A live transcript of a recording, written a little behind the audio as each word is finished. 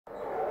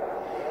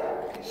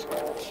He's a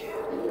good kid.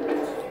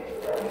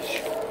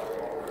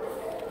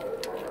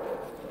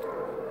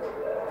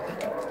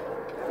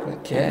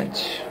 Good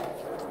catch.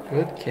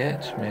 Good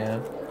catch,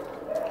 man.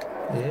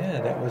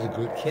 Yeah, that was a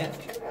good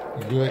catch.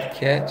 Good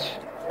catch.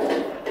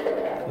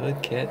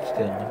 Good catch,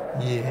 Dylan.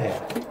 Yeah.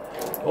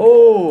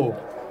 Oh!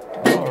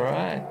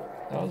 Alright.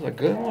 That was a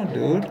good one,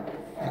 dude.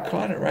 You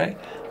caught it right.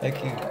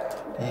 Like you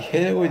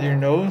hit it with your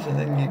nose and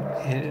then you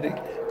hit it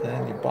and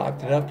then you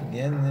bopped it up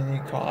again and then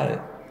you caught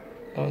it.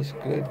 That was a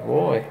good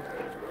boy.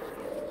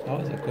 That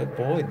was a good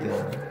boy,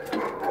 Dylan.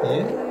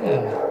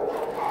 Yeah.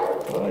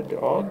 Good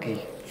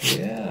doggy.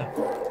 Yeah.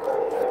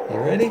 You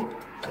ready?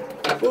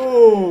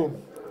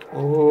 Boom!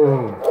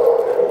 Oh.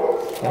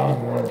 That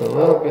one went a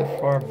little bit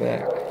far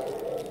back.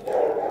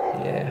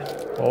 Yeah.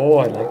 Oh,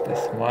 I like the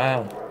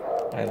smile.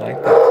 I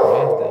like that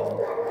smile, Dylan.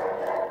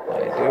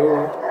 I do.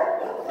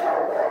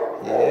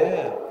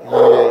 Yeah.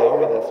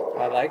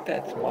 Yeah. I like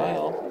that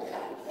smile.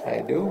 I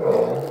do,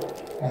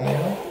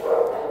 man.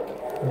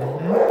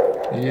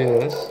 Yeah.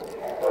 Yes.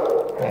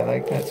 I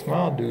like that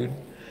smile, dude.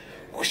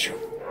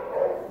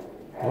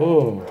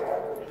 Oh.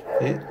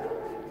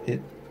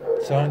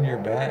 It's on your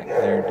back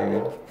there,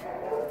 dude.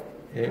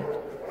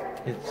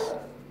 It's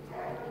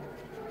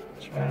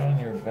right on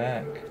your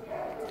back.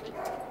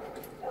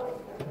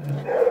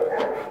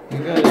 You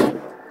got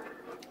it.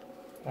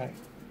 Right.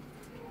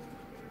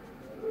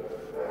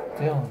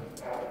 Dylan.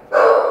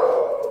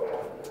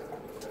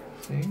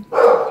 See? It's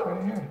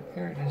right here.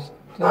 Here it is.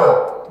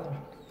 Dylan.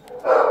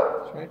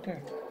 It's right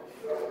there.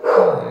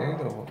 Oh, there you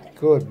go.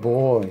 Good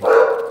boy.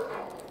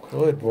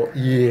 Good boy.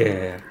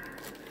 Yeah.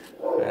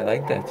 I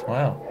like that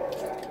smile.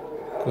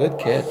 Good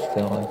catch,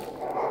 Dylan.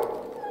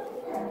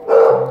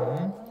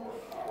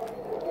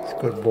 It's a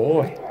good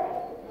boy.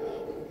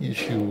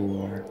 Yes, you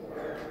are.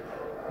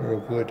 You're a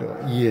good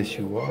dog. Yes,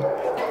 you are.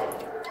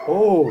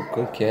 Oh,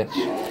 good catch.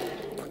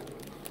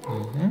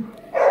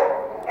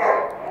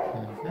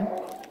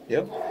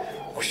 Yep.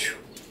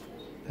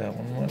 That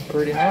one went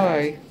pretty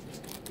high.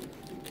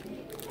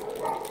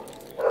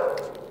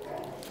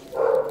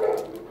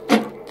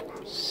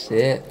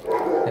 Sit.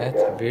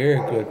 That's a very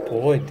good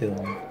boy,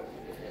 Dylan.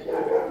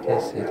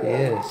 Yes, it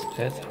is.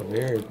 That's a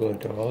very good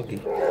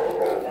doggy.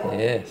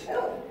 Yes.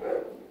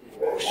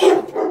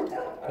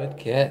 Good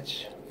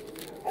catch.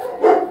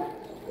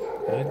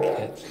 Good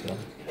catch,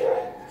 Dylan.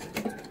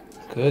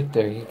 Good,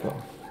 there you go.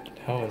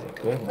 That was a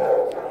good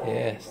one.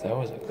 Yes, that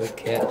was a good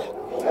catch.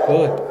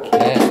 Good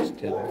catch,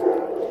 Dylan.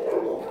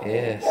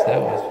 Yes,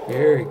 that was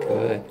very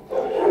good.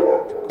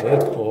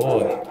 Good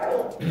boy.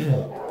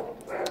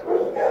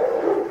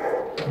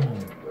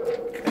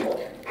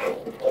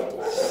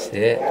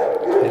 Sit.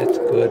 That's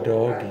good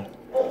doggy.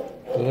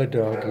 Good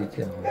doggy,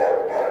 Dylan.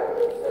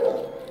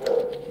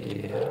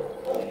 Yeah.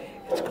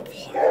 It's a good boy.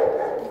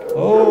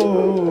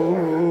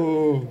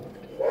 Oh!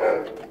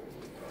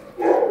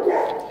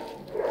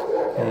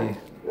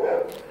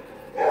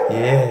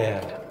 Yeah.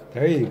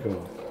 There you go.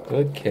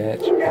 Good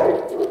catch, man.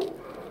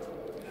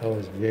 That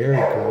was very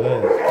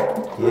good.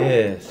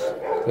 Yes.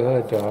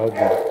 Good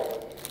doggy.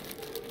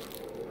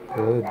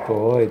 Good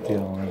boy,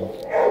 Dylan.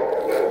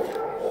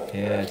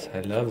 Yes,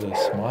 I love those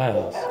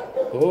smiles.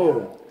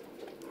 Oh!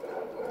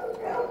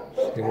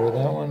 See where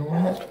that one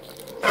went?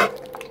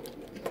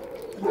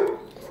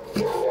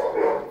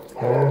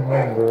 I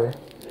remember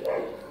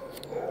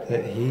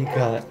that he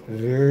got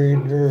very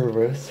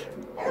nervous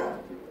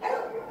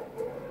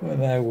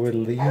when I would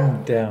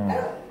lean down.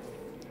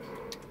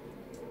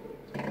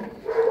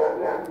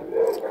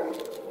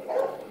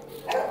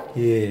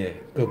 Yeah,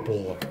 good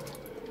boy.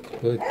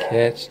 Good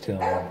catch,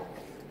 Dylan.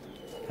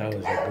 That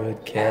was a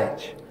good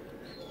catch.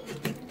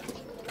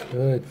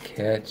 Good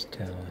catch,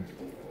 Dylan.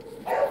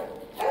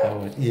 That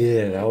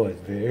was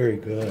very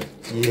good.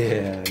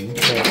 Yeah, you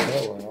caught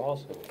that one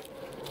also.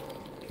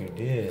 You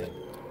did.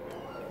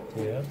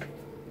 Yeah.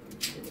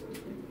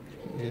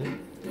 Yeah.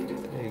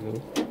 There you go.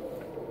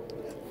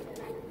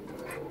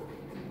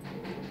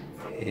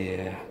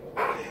 Yeah.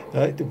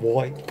 Like the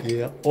boy.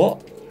 Yeah. Oh.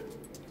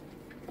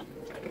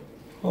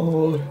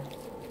 Oh.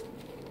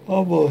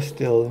 Almost,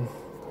 Dylan.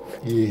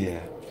 Yeah.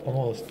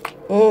 Almost.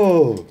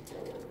 Oh.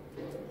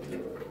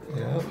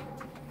 Yeah.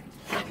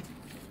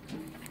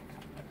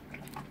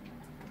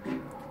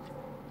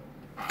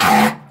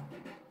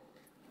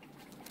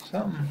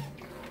 Something.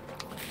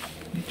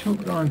 You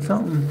choked on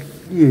something.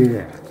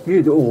 Yeah.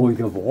 Here's the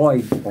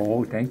boy.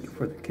 Oh, thank you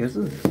for the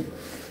kisses.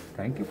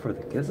 Thank you for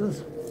the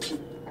kisses.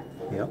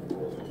 Yep.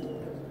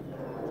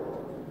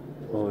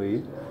 Oh,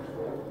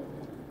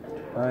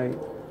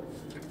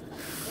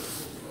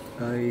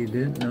 I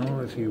didn't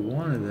know if you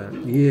wanted that.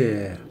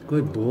 Yeah.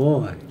 Good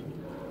boy.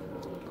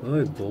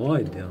 Good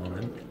boy,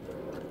 Dylan.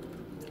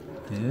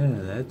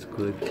 Yeah, that's a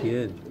good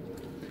kid.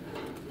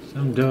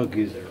 Some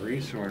doggies are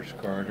resource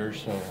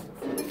guarders, so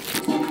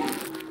it's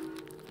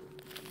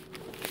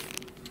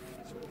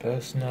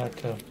best not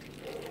to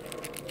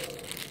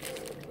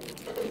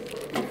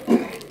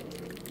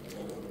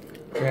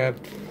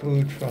grab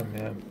food from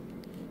him.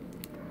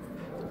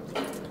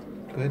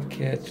 Good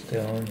catch,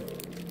 Dylan.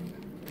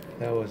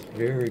 That was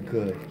very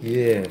good.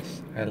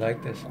 Yes, I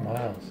like the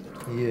smiles.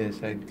 Yes,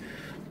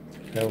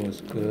 that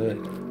was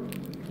good.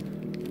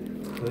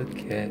 Good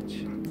catch.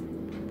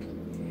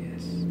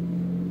 Yes.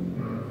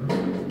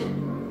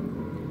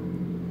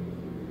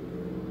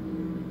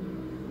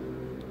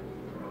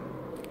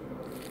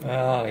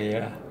 Oh,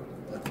 yeah.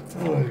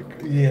 Oh,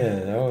 yeah,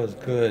 that was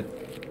good.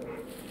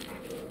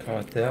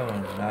 Caught that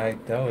one.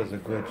 That was a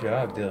good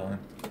job, Dylan.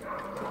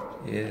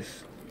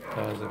 Yes,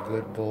 that was a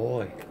good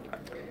boy.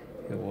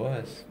 It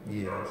was.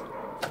 Yes.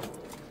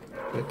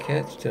 Good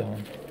catch,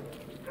 Dylan.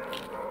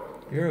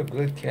 You're a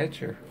good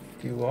catcher.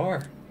 You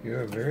are.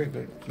 You're a very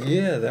good.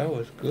 Yeah, that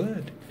was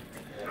good.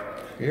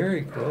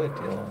 Very good,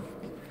 Dylan.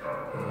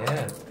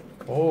 Yeah.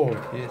 Oh,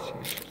 yes.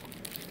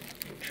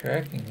 Your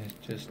tracking is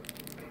just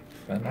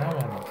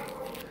phenomenal.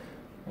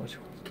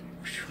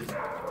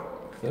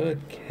 Good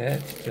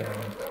catch,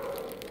 Dylan.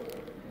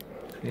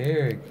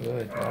 Very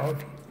good,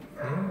 doggie.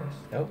 Yes,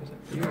 that was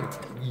a very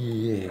good.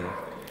 Yeah.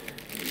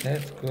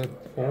 That's good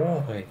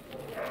boy.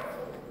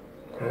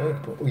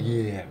 Good boy.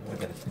 Yeah, with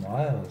the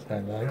smiles. I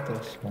like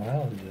those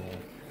smiles,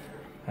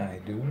 I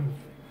do.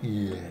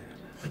 Yeah.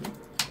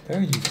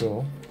 There you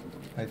go.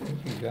 I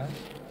think you got it.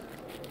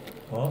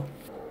 Oh,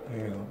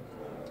 there you go.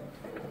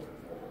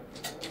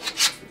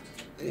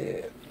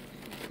 Yeah.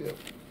 Yep.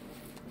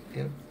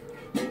 Yep.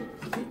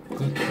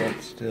 Good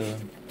catch,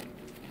 Dylan.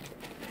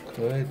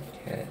 Good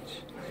catch.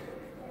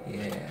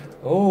 Yeah.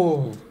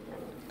 Oh,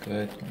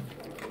 good one.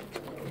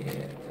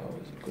 Yeah, that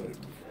was good.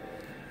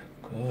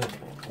 Good.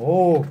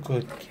 Oh,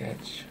 good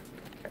catch.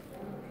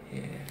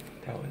 Yeah,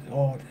 that was.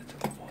 Oh, that's a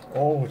good one.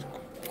 Oh, it's a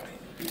good boy.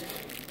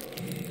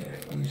 Yeah,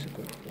 he's a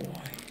good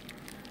boy.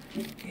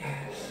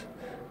 Yes.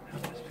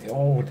 That was.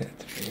 Oh,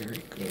 that's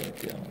very good,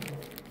 Dylan.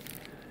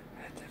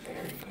 That's a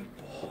very good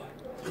boy.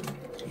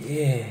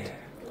 Yeah,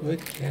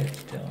 good catch,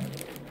 Dylan.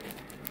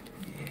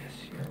 Yes,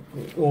 you're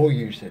good. Oh,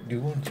 you're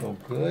doing so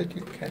good.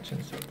 You're catching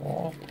the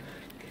ball,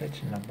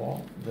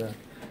 the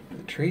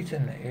treats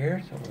in the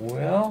air so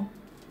well.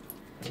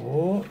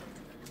 Oh,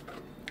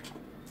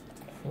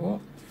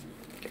 oh.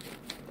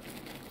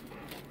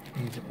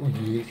 Yes,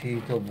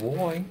 he's a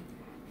boy.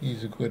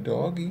 He's a good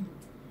doggie.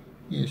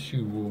 Yes,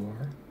 you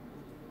are.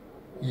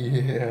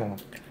 Yeah,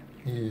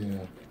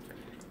 yeah,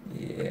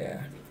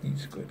 yeah.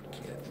 He's a good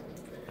kid.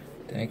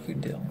 Thank you,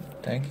 Dylan.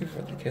 Thank you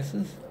for the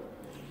kisses.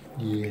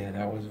 Yeah,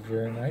 that was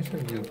very nice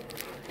of you.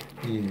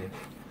 Yeah.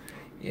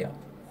 Yeah.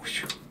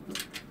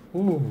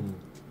 Ooh.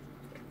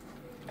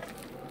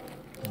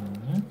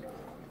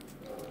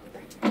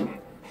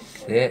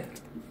 Sit.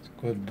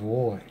 Good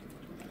boy.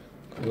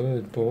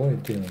 Good boy,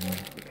 Dylan.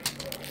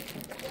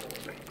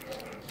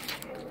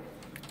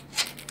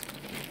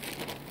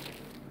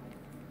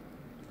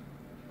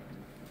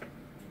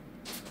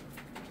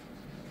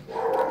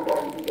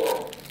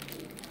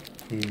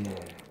 Yeah.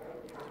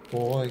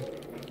 Boy.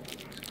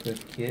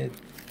 Good kid.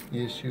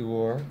 Yes, you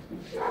are.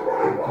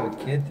 Good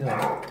kid,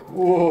 Dylan.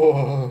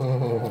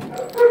 Whoa.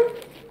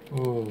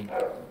 Whoa.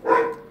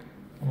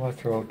 I'm going to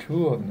throw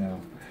two of them now.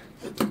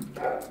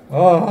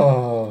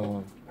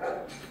 Oh.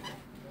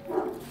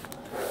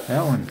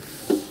 That one.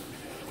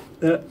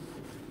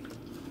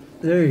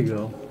 There you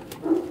go.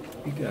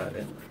 You got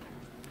it.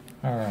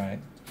 All right.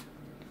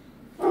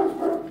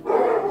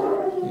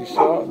 You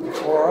saw it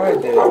before I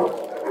did.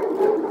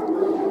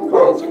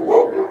 That's for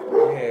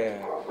sure. Yeah.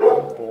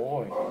 Good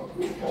boy.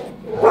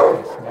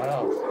 Nice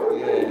smiles.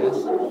 Yes.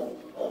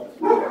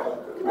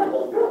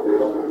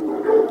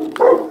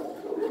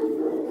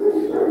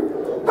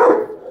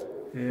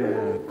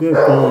 Yeah. Good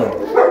boy.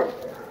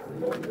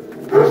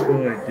 Good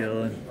boy,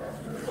 Dylan.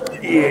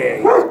 Yeah,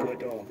 he's a good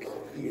dog.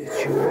 Yes,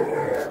 you are.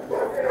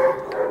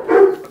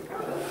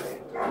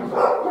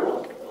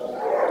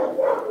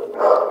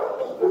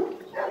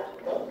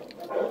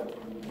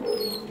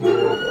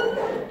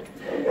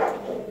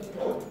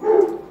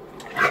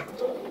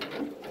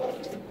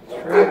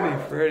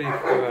 It's ready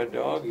for a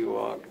doggy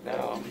walk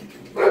now.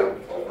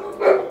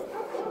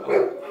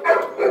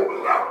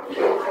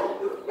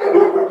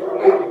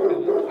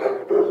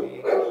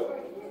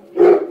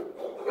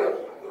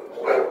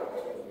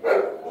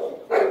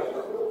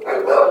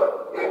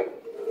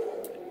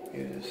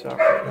 Use this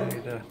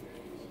opportunity to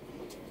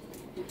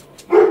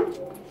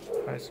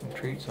try some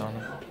treats on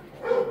him.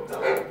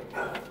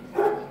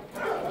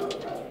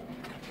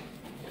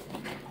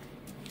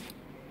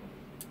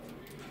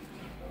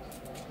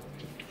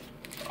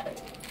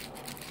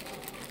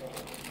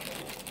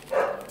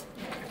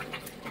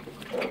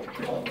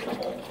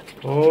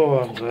 Oh,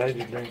 I'm glad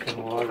you're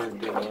drinking water,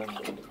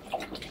 Dylan.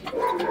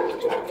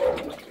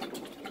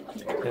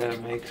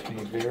 That makes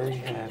me very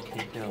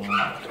happy, Dylan.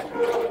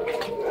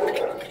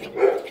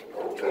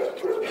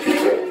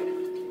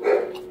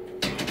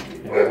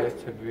 Yeah,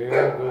 that's a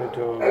very good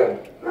dog.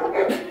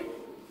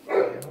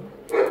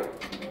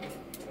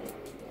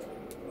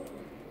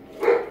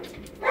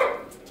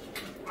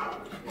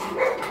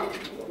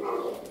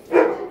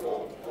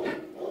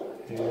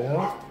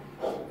 Yeah.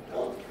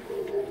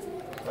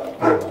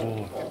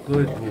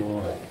 Good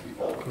boy.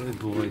 Good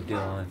boy,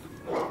 Dylan.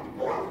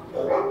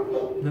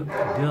 Look,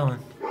 Dylan.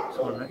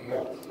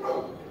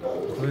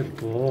 Good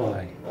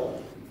boy.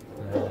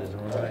 And there's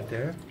one right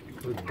there.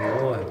 Good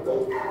boy.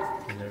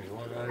 And there's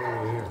one right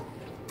over here.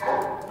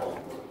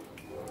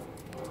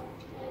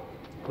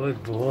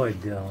 Good boy,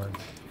 Dylan.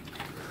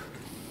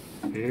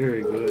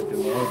 Very good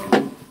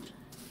dog.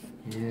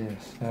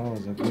 Yes, that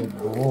was a good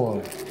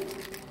boy.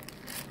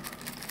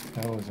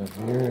 That was a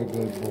very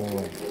good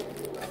boy.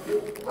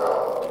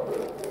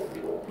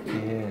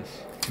 Yes,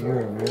 you're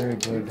a very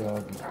good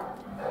doggy.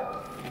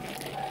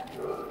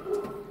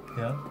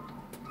 Yep.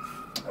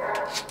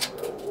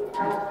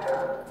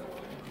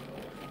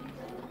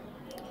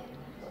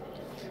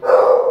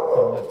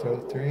 I'm gonna throw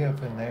 3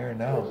 up in there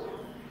now.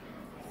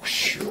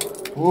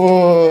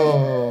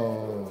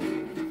 Whoa!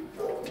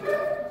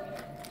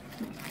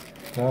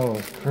 That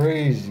was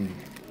crazy.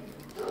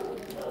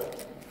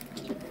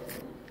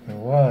 It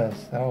was.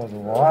 That was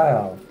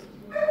wild.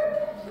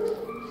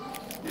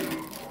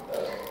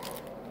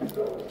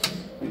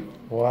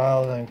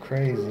 Wild and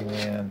crazy,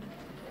 man.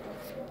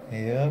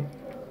 Yep.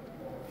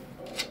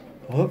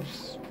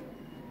 Whoops.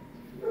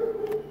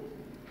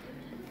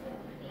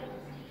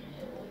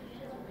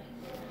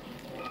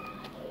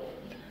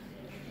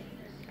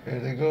 Here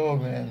they go,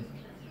 man.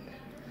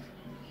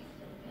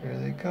 Here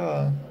they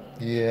come.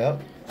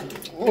 Yep.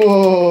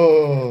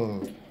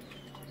 Whoa!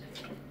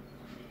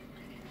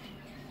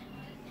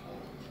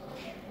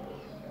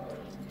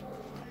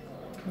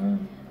 I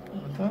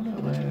thought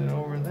it landed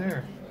over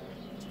there.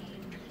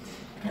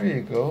 There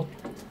you go.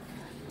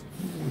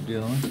 Ooh,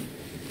 Dylan.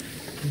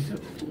 He's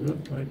up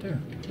right there.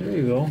 There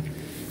you go.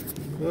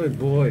 Good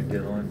boy,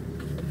 Dylan.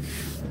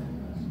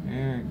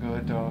 Very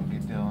good doggy,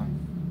 Dylan.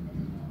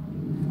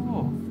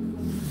 Oh,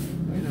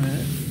 wait a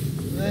minute.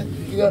 Then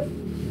you got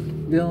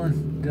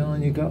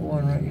Dylan, you got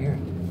one right here.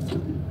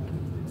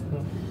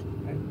 Oh,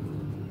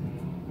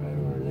 right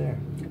over there.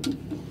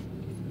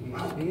 You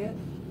see it?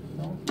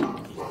 No?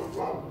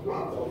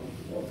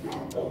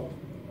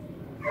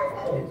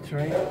 It's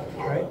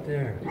right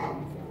there.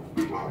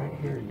 Right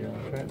here,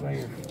 Dylan. Right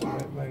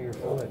by your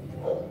foot.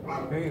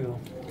 There you go.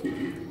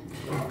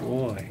 Good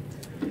boy.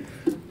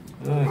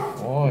 Good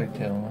boy,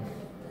 Dylan.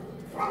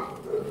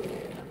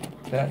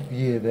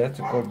 That's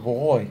a good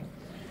boy.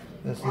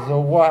 This is a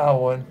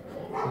wild one.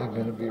 They're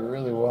gonna be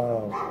really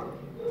wild.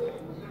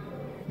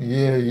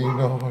 Yeah, you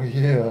know,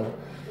 yeah.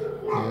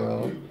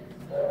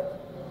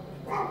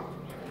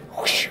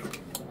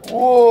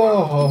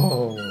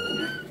 Whoa!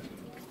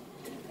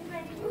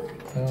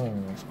 That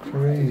was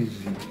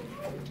crazy.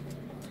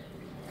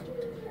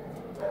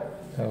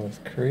 That was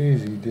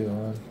crazy,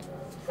 Dylan.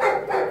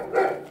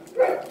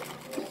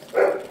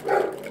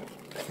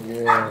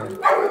 Yeah.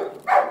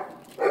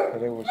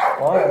 But it was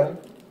fun.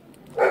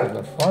 It was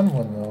a fun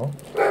one, though.